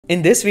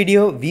In this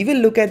video, we will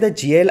look at the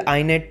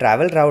GLiNet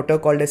travel router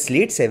called a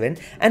Slate 7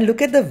 and look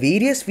at the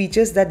various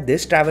features that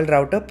this travel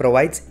router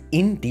provides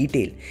in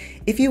detail.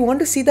 If you want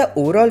to see the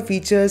overall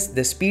features,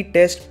 the speed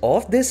test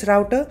of this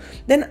router,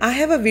 then I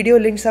have a video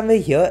linked somewhere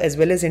here as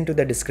well as into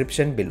the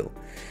description below.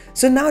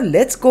 So now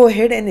let's go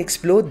ahead and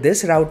explore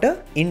this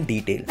router in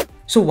detail.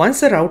 So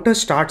once the router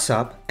starts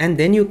up and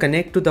then you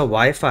connect to the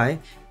Wi-Fi,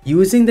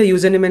 using the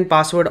username and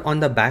password on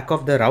the back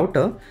of the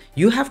router,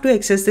 you have to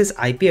access this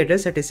IP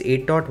address that is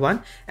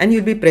 8.1 and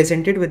you'll be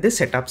presented with the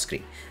setup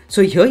screen.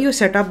 So here you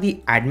set up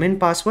the admin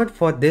password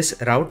for this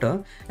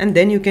router and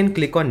then you can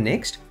click on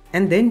next,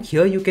 and then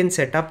here you can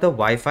set up the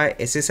Wi-Fi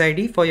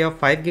SSID for your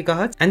 5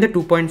 GHz and the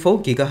 2.4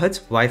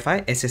 GHz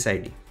Wi-Fi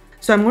SSID.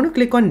 So I'm going to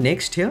click on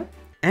next here,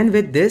 and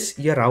with this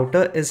your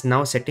router is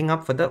now setting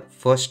up for the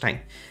first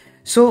time.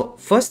 So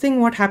first thing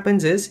what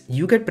happens is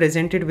you get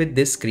presented with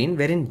this screen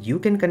wherein you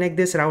can connect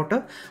this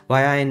router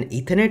via an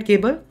Ethernet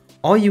cable,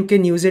 or you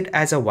can use it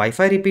as a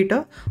Wi-Fi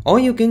repeater, or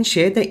you can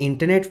share the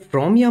internet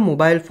from your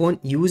mobile phone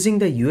using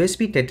the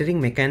USB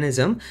tethering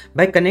mechanism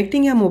by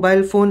connecting your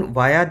mobile phone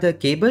via the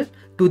cable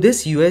to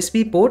this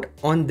USB port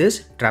on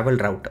this travel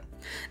router.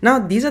 Now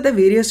these are the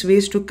various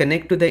ways to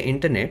connect to the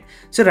internet.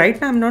 So right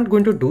now I'm not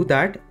going to do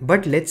that,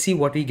 but let's see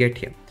what we get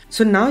here.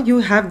 So now you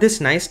have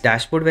this nice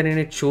dashboard wherein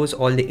it shows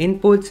all the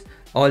inputs,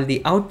 all the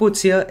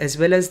outputs here, as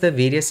well as the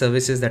various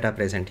services that are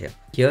present here.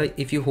 Here,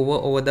 if you hover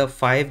over the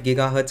 5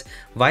 GHz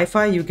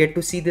Wi-Fi, you get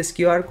to see this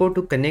QR code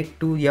to connect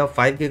to your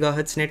 5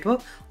 GHz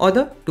network or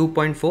the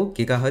 2.4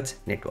 GHz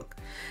network.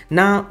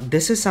 Now,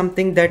 this is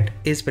something that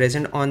is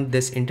present on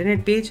this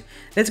internet page.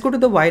 Let's go to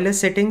the wireless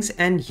settings,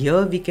 and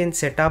here we can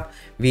set up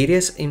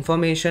various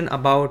information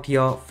about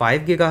your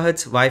 5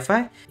 GHz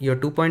Wi-Fi, your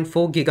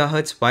 2.4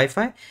 GHz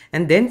Wi-Fi,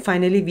 and then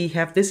finally we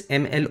have this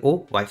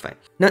MLO Wi-Fi.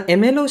 Now,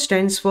 MLO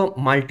stands for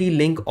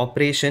Multi-Link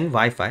Operation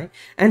Wi-Fi,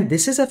 and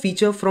this is a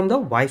feature from the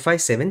Wi-Fi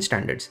 7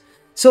 standards.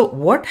 So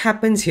what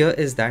happens here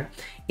is that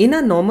in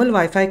a normal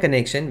Wi-Fi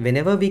connection,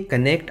 whenever we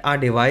connect our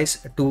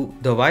device to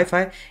the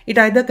Wi-Fi, it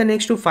either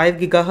connects to 5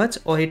 GHz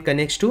or it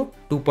connects to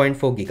 2.4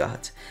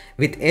 GHz.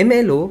 With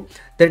MLO,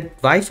 the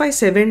Wi-Fi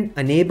 7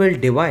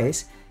 enabled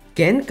device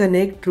can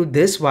connect to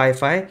this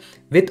Wi-Fi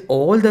with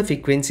all the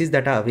frequencies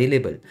that are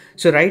available.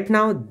 So right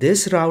now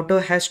this router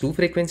has two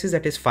frequencies,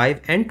 that is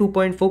 5 and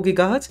 2.4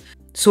 GHz.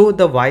 So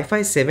the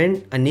Wi-Fi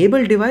 7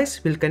 enabled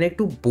device will connect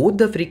to both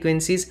the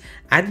frequencies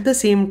at the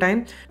same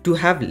time to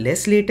have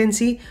less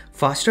latency,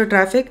 faster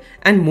traffic,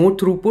 and more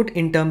throughput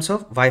in terms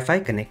of Wi-Fi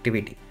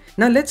connectivity.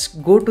 Now let's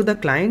go to the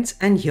clients,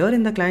 and here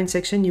in the client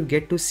section you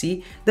get to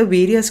see the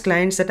various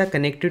clients that are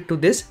connected to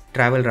this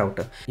travel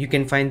router. You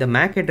can find the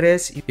MAC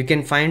address, you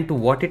can find to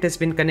what it has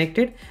been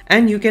connected,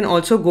 and you can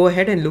also go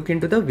ahead and look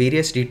into the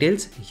various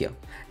details here.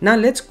 Now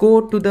let's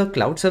go to the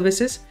cloud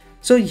services.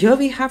 So here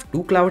we have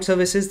two cloud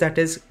services, that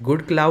is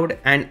Good Cloud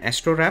and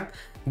AstroWrap.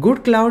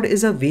 Good Cloud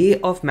is a way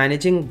of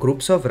managing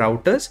groups of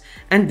routers,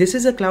 and this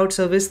is a cloud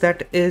service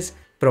that is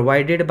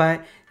provided by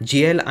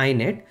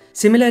GLiNet.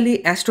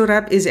 Similarly,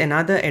 AstroWrap is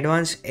another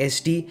advanced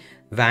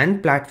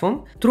SD-WAN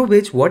platform through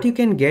which what you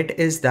can get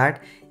is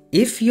that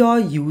if you're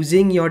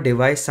using your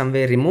device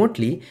somewhere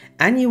remotely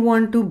and you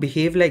want to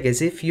behave like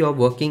as if you're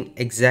working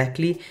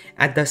exactly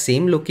at the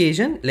same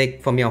location,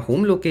 like from your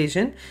home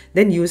location,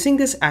 then using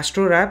this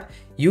AstroWrap,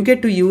 you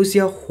get to use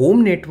your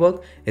home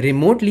network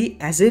remotely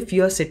as if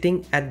you're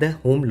sitting at the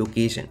home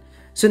location.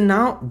 So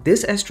now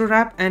this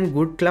AstroWrap and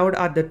Good Cloud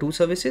are the two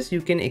services.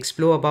 You can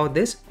explore about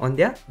this on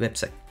their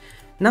website.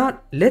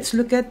 Now let's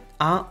look at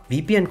our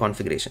VPN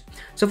configuration.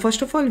 So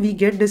first of all, we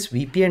get this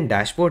VPN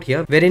dashboard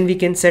here wherein we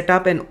can set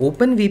up an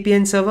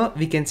OpenVPN server.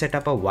 We can set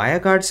up a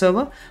WireGuard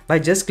server by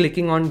just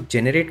clicking on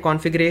generate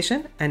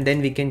configuration, and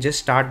then we can just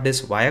start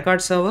this WireGuard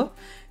server.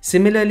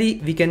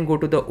 Similarly, we can go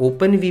to the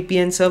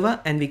OpenVPN server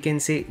and we can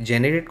say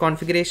generate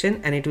configuration,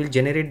 and it will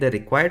generate the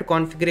required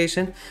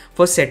configuration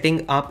for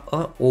setting up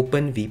a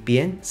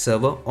OpenVPN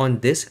server on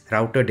this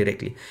router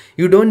directly.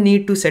 You don't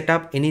need to set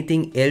up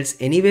anything else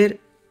anywhere.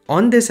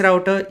 On this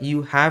router,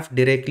 you have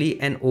directly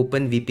an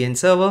OpenVPN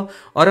server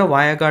or a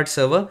WireGuard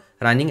server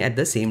running at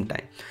the same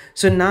time.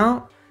 So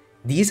now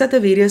these are the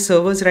various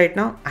servers right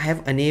now. I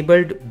have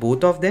enabled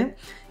both of them.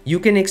 You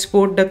can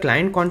export the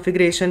client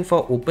configuration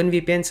for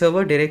OpenVPN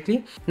server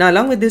directly. Now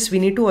along with this, we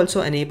need to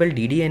also enable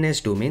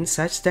DDNS domains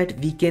such that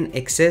we can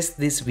access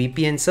these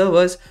VPN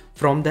servers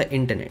from the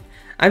internet.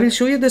 I will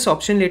show you this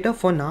option later.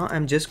 For now,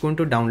 I'm just going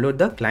to download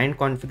the client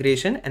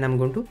configuration and I'm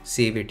going to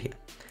save it here.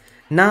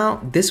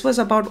 Now this was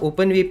about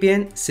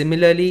OpenVPN.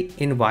 Similarly,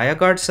 in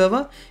WireGuard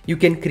server, you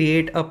can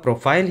create a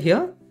profile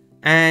here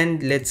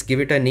and let's give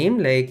it a name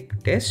like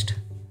test,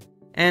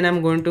 and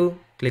I'm going to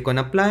click on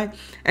apply,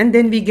 and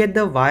then we get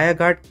the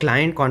WireGuard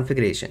client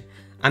configuration.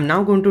 I'm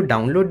now going to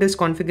download this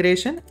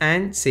configuration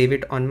and save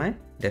it on my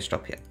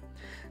desktop here.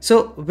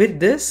 So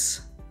with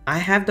this, I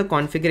have the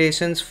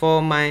configurations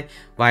for my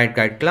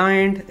WireGuard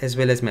client as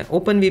well as my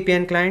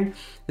OpenVPN client.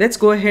 Let's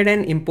go ahead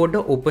and import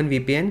the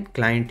OpenVPN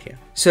client here.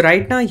 So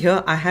right now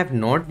here I have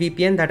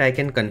NordVPN that I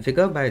can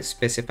configure by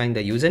specifying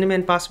the username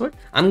and password.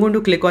 I'm going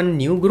to click on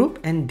new group,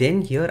 and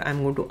then here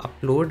I'm going to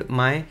upload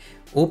my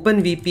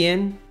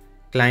OpenVPN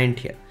client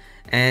here.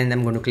 And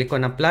I'm going to click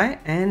on apply,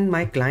 and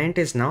my client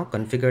is now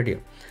configured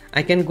here.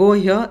 I can go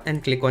here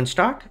and click on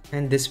start,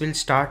 and this will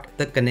start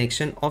the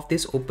connection of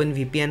this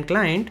OpenVPN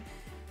client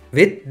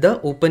with the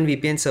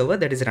OpenVPN server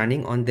that is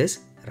running on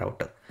this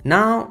router.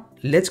 Now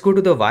let's go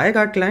to the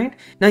WireGuard client.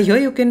 Now here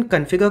you can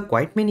configure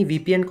quite many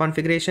VPN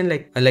configuration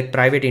like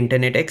private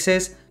internet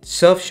access,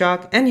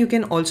 Surfshark, and you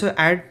can also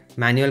add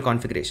manual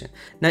configuration.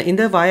 Now in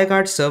the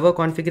WireGuard server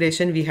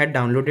configuration, we had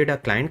downloaded a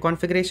client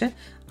configuration.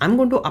 I'm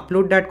going to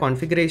upload that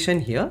configuration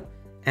here,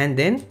 and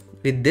then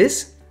with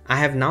this I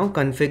have now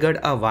configured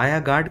a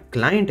WireGuard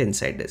client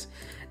inside this.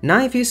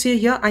 Now if you see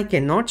here, I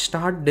cannot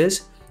start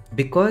this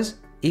because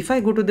if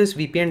I go to this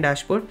VPN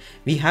dashboard,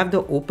 we have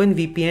the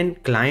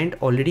OpenVPN client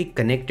already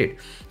connected.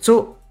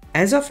 So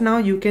as of now,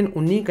 you can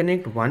only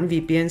connect one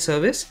VPN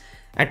service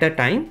at a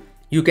time.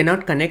 You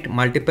cannot connect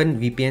multiple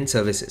VPN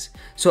services.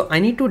 So I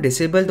need to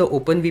disable the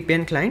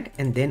OpenVPN client,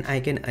 and then I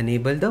can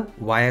enable the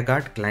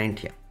WireGuard client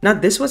here. Now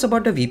this was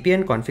about the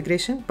VPN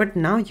configuration, but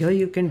now here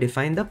you can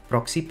define the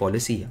proxy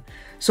policy here.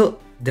 So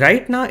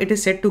right now it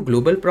is set to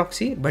global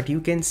proxy, but you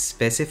can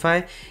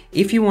specify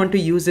if you want to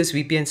use this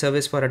VPN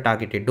service for a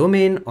targeted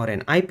domain or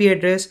an IP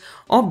address,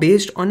 or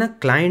based on a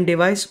client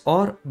device,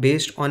 or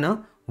based on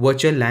a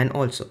virtual LAN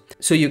also.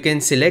 So you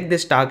can select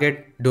this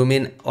target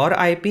domain or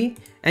IP,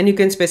 and you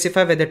can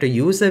specify whether to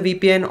use the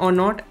VPN or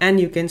not, and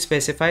you can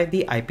specify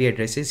the IP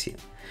addresses here.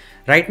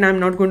 Right now I'm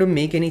not going to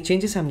make any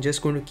changes. I'm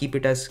just going to keep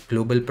it as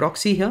global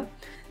proxy here.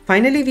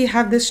 Finally, we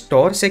have this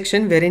Tor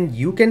section wherein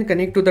you can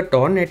connect to the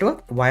Tor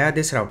network via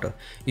this router.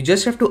 You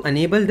just have to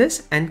enable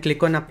this and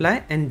click on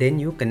apply, and then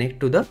you connect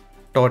to the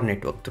Tor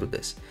network through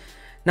this.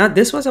 Now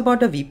this was about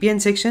the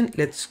VPN section.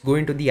 Let's go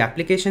into the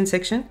application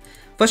section.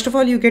 First of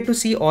all, you get to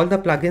see all the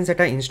plugins that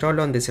are installed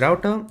on this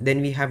router.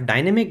 Then we have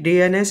dynamic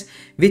DNS,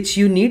 which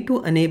you need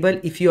to enable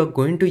if you are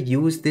going to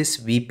use this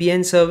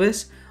VPN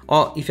service,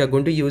 or if you're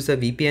going to use the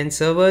VPN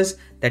servers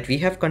that we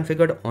have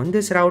configured on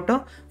this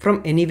router from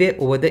anywhere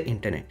over the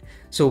internet.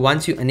 So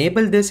once you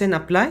enable this and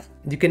apply,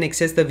 you can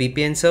access the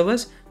VPN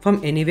servers from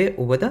anywhere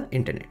over the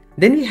internet.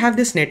 Then we have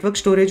this network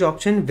storage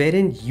option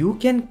wherein you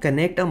can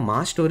connect a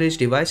mass storage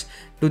device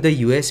to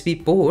the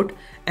USB port,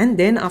 and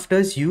then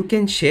afterwards you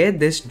can share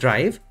this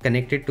drive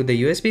connected to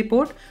the USB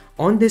port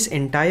on this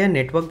entire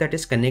network that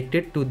is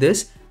connected to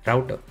this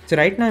router. So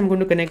right now I'm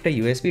going to connect a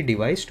USB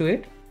device to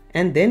it,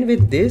 and then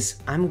with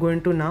this I'm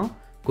going to now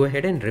go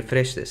ahead and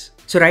refresh this.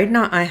 So right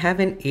now I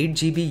have an 8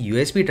 GB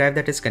USB drive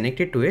that is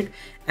connected to it,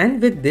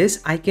 and with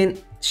this I can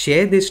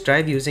share this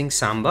drive using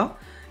Samba,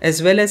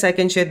 as well as I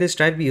can share this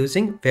drive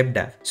using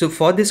WebDAV. So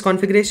for this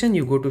configuration,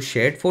 you go to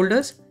shared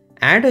folders,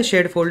 add a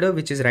shared folder,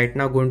 which is right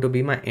now going to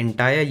be my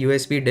entire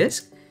USB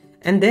disk.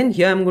 And then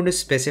here I'm going to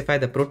specify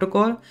the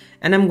protocol,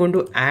 and I'm going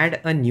to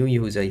add a new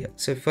user here.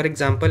 So for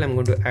example, I'm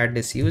going to add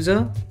this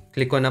user,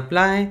 click on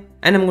apply,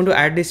 and I'm going to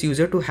add this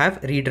user to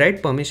have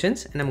read-write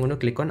permissions, and I'm going to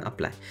click on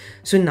apply.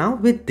 So now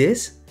with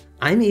this,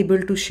 I'm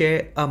able to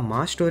share a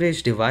mass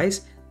storage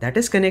device that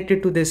is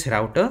connected to this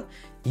router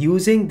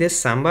using this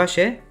Samba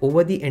share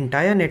over the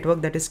entire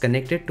network that is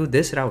connected to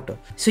this router.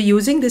 So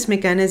using this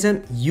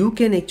mechanism, you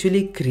can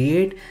actually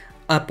create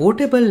a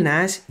portable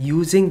NAS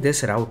using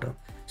this router.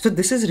 So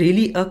this is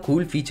really a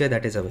cool feature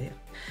that is available.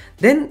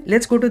 Then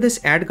let's go to this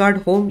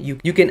AdGuard Home.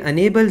 You can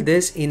enable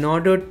this in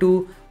order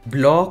to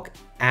block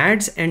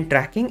ads and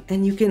tracking,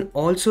 and you can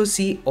also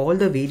see all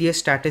the various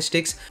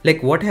statistics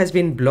like what has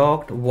been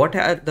blocked, what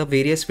are the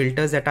various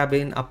filters that have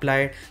been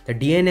applied, the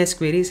DNS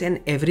queries, and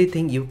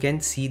everything. You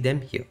can see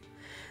them here.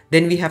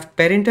 Then we have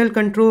parental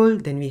control,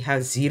 then we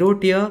have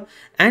ZeroTier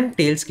and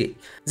Tailscale.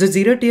 So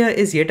ZeroTier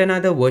is yet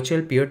another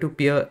virtual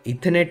peer-to-peer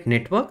Ethernet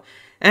network,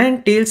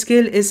 and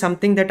Tailscale is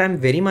something that I'm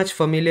very much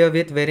familiar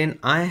with, wherein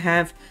I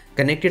have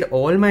connected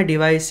all my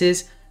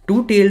devices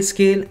to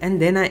Tailscale,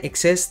 and then I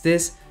access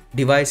this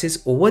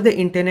devices over the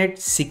internet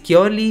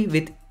securely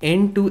with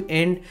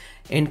end-to-end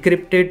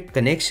encrypted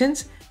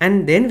connections.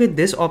 And then with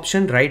this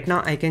option right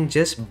now, I can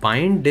just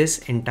bind this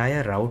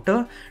entire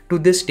router to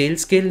this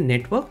Tailscale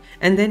network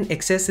and then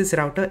access this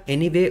router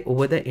anywhere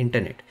over the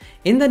internet.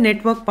 In the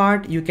network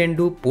part, you can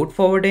do port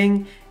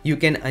forwarding. You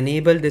can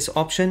enable this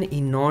option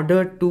in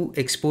order to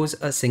expose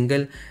a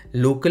single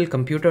local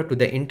computer to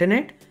the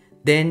internet.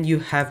 Then you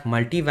have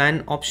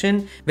multi-WAN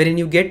option, wherein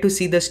you get to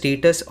see the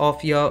status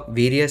of your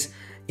various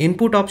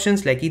input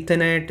options like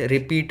Ethernet,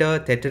 repeater,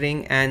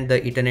 tethering, and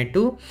the Ethernet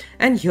 2.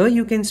 And here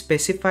you can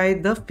specify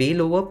the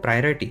failover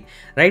priority.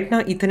 Right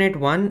now, Ethernet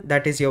 1,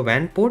 that is your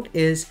WAN port,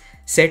 is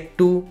set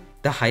to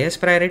the highest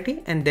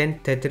priority, and then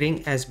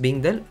tethering as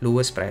being the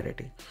lowest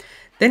priority.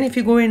 Then if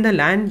you go in the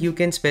LAN, you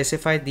can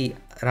specify the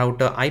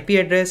router IP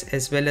address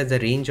as well as the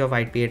range of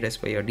IP address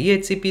for your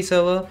DHCP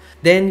server.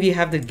 Then we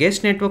have the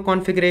guest network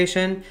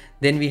configuration.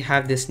 Then we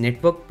have this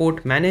network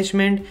port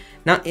management.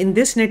 Now in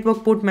this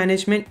network port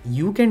management,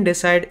 you can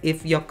decide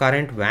if your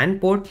current WAN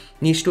port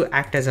needs to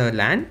act as a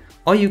LAN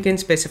or you can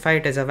specify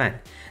it as a WAN.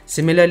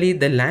 Similarly,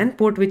 the LAN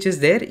port which is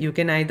there, you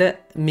can either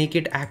make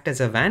it act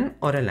as a WAN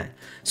or a LAN.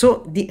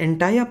 So the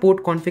entire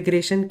port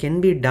configuration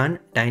can be done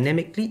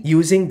dynamically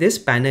using this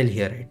panel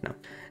here right now.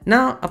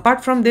 Now,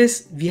 apart from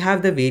this, we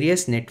have the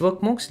various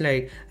network modes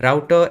like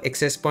router,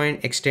 access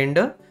point,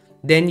 extender.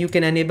 Then you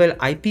can enable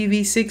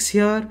IPv6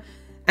 here.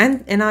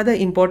 And another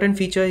important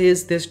feature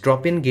is this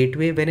drop-in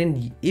gateway,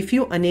 wherein if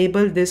you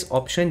enable this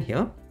option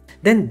here,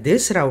 then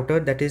this router,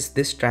 that is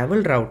this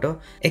travel router,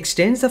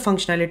 extends the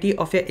functionality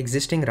of your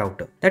existing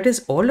router. That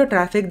is, all the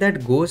traffic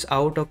that goes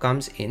out or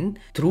comes in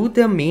through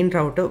the main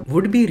router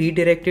would be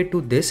redirected to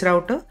this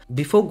router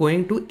before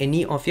going to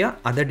any of your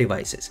other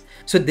devices.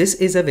 So this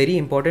is a very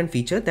important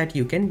feature that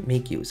you can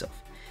make use of.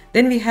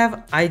 Then we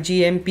have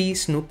IGMP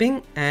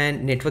snooping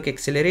and network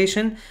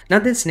acceleration. Now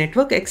this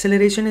network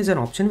acceleration is an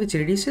option which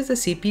reduces the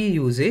CPU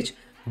usage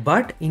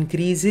but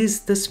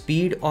increases the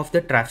speed of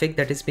the traffic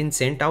that has been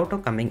sent out or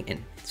coming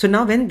in. So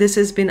now when this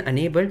has been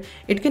enabled,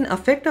 it can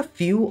affect a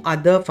few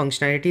other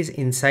functionalities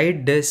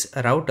inside this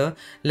router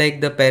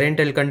like the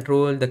parental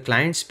control, the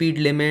client speed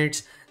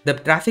limits, the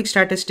traffic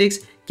statistics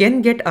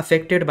can get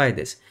affected by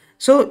this.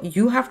 So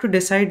you have to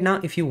decide now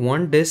if you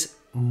want this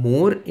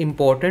more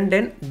important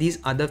than these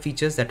other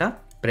features that are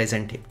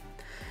present here.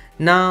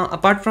 Now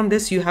apart from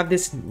this, you have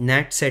this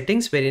NAT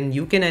settings wherein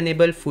you can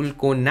enable full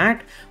core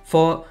NAT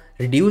for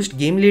reduced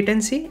game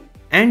latency,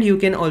 and you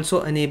can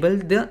also enable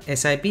the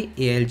SIP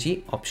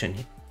ALG option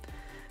here.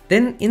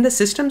 Then in the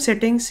system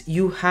settings,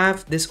 you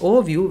have this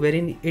overview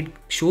wherein it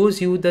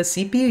shows you the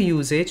CPU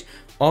usage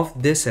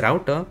of this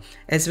router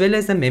as well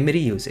as the memory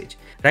usage.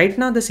 Right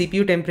now the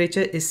CPU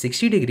temperature is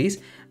 60 degrees,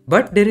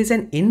 but there is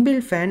an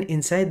inbuilt fan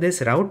inside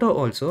this router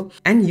also,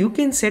 and you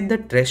can set the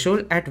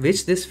threshold at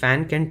which this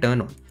fan can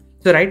turn on.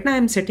 So right now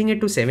I'm setting it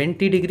to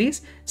 70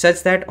 degrees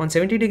such that on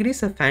 70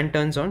 degrees the fan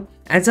turns on.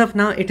 As of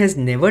now, it has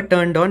never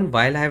turned on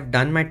while I have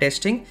done my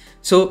testing.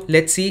 So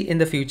let's see in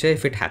the future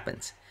if it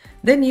happens.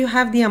 Then you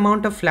have the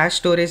amount of flash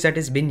storage that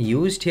has been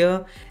used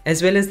here,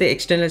 as well as the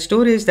external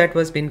storage that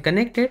was been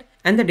connected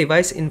and the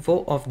device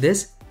info of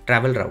this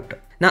travel router.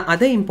 Now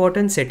other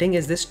important setting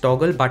is this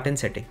toggle button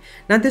setting.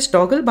 Now this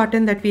toggle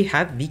button that we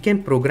have, we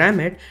can program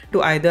it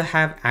to either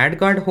have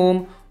AdGuard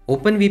Home,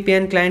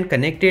 OpenVPN client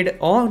connected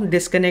or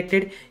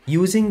disconnected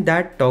using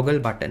that toggle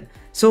button.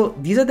 So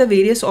these are the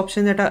various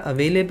options that are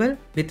available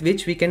with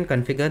which we can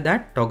configure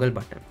that toggle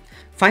button.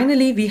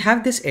 Finally, we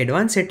have this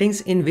advanced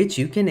settings in which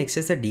you can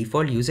access the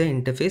default user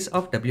interface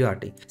of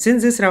WRT.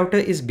 Since this router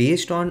is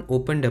based on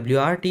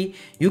OpenWRT,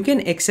 you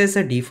can access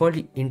the default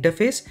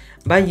interface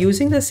by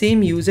using the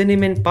same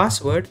username and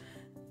password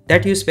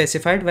that you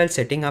specified while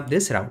setting up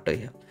this router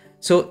here.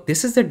 So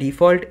this is the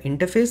default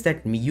interface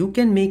that you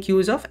can make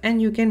use of,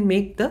 and you can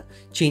make the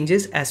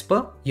changes as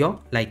per your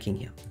liking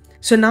here.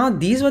 So now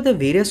these were the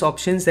various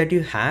options that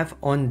you have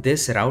on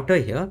this router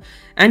here.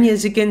 And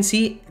as you can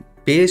see,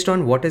 based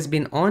on what has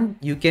been on,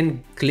 you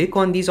can click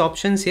on these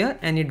options here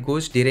and it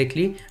goes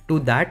directly to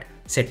that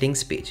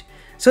settings page.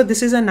 So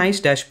this is a nice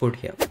dashboard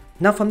here.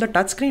 Now from the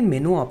touchscreen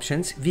menu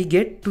options, we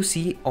get to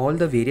see all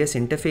the various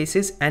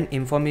interfaces and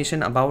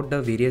information about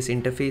the various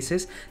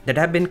interfaces that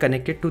have been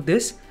connected to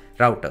this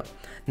router.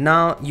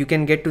 Now you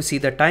can get to see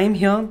the time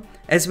here,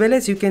 as well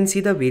as you can see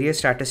the various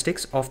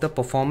statistics of the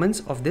performance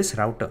of this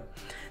router.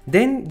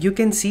 Then you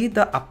can see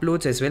the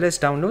uploads as well as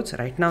downloads.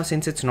 Right now,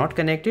 since it's not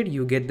connected,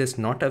 you get this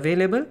not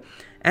available.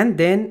 And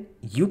then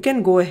you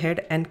can go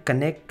ahead and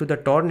connect to the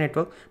Tor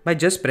network by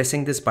just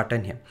pressing this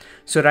button here.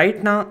 So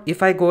right now,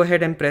 if I go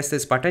ahead and press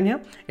this button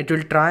here, it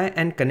will try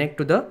and connect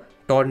to the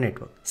Tor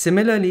network.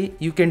 Similarly,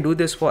 you can do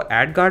this for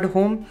AdGuard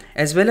Home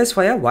as well as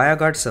for your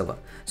WireGuard server.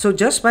 So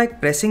just by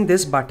pressing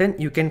this button,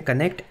 you can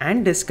connect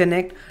and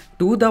disconnect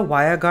to the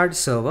WireGuard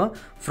server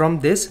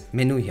from this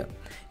menu here.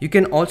 You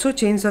can also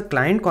change the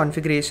client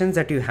configurations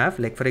that you have.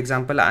 Like for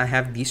example, I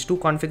have these two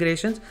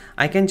configurations.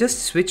 I can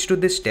just switch to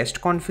this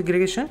test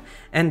configuration,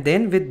 and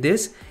then with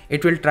this,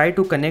 it will try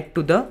to connect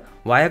to the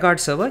WireGuard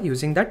server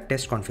using that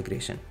test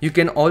configuration. You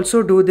can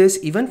also do this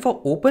even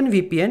for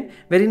OpenVPN,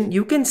 wherein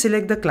you can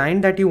select the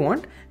client that you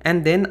want,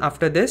 and then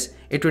after this,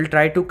 it will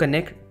try to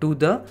connect to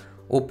the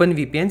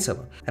OpenVPN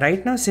server.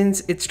 Right now,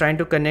 since it's trying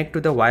to connect to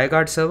the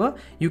WireGuard server,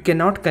 you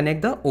cannot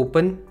connect the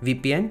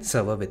OpenVPN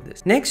server with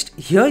this. Next,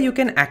 here you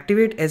can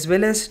activate as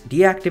well as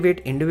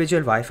deactivate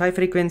individual Wi-Fi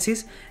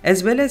frequencies,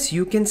 as well as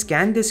you can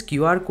scan this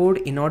QR code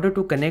in order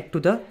to connect to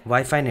the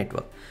Wi-Fi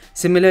network.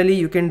 Similarly,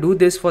 you can do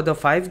this for the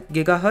 5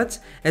 GHz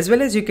as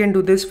well as you can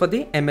do this for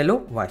the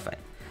MLO Wi-Fi.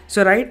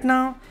 So right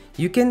now,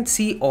 you can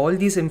see all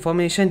these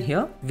information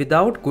here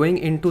without going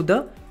into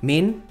the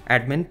main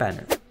admin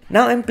panel.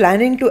 Now I'm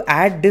planning to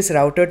add this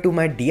router to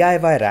my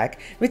DIY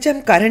rack, which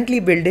I'm currently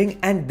building,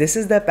 and this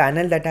is the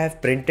panel that I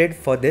have printed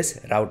for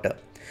this router.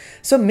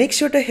 So make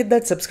sure to hit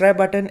that subscribe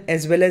button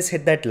as well as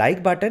hit that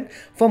like button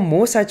for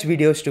more such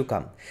videos to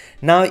come.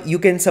 Now you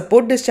can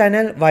support this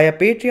channel via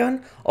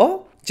Patreon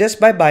or just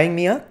by buying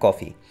me a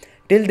coffee.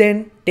 Till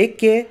then, take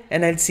care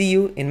and I'll see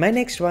you in my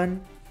next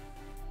one.